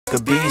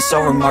could be so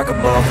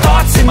remarkable.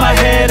 Thoughts in my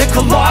head, a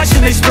collage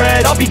and they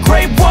spread. I'll be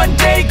great one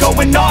day,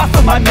 going off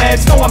of my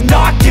meds. No, I'm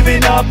not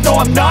giving up, no,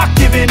 I'm not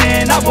giving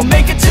in. I will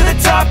make it to the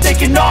top,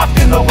 taking off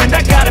in the wind.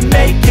 I gotta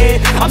make it,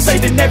 I'm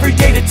saving every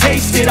day to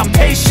taste it. I'm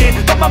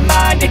patient, but my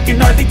mind, it can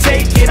hardly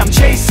take it. I'm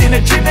chasing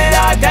a dream that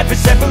I've had for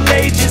several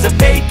ages. A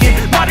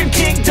vacant, modern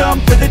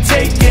kingdom for the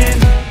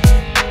taking.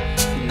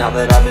 Now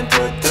that I've been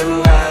put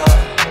through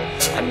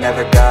hell, I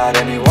never got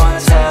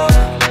anyone's help.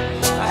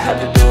 I had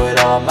to do it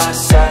all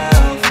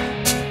myself.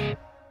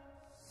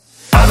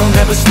 I don't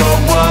ever slow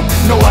up,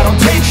 no I don't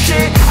take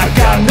shit. I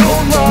got no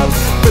love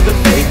for the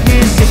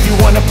fakeness. If you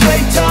wanna play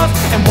tough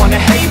and wanna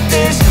hate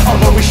this, I'll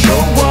always show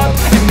up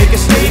and make a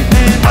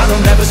statement. I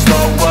don't ever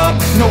slow up,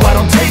 no I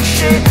don't take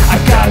shit.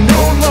 I got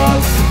no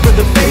love for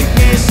the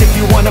fakeness. If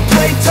you wanna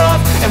play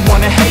tough and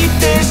wanna hate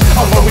this,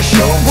 I'll always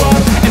show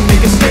up and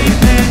make a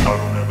statement. I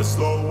don't ever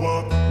slow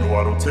up, no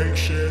I don't take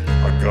shit.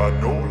 I got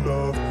no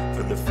love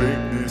for the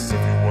fakeness. If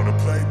you wanna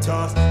play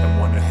tough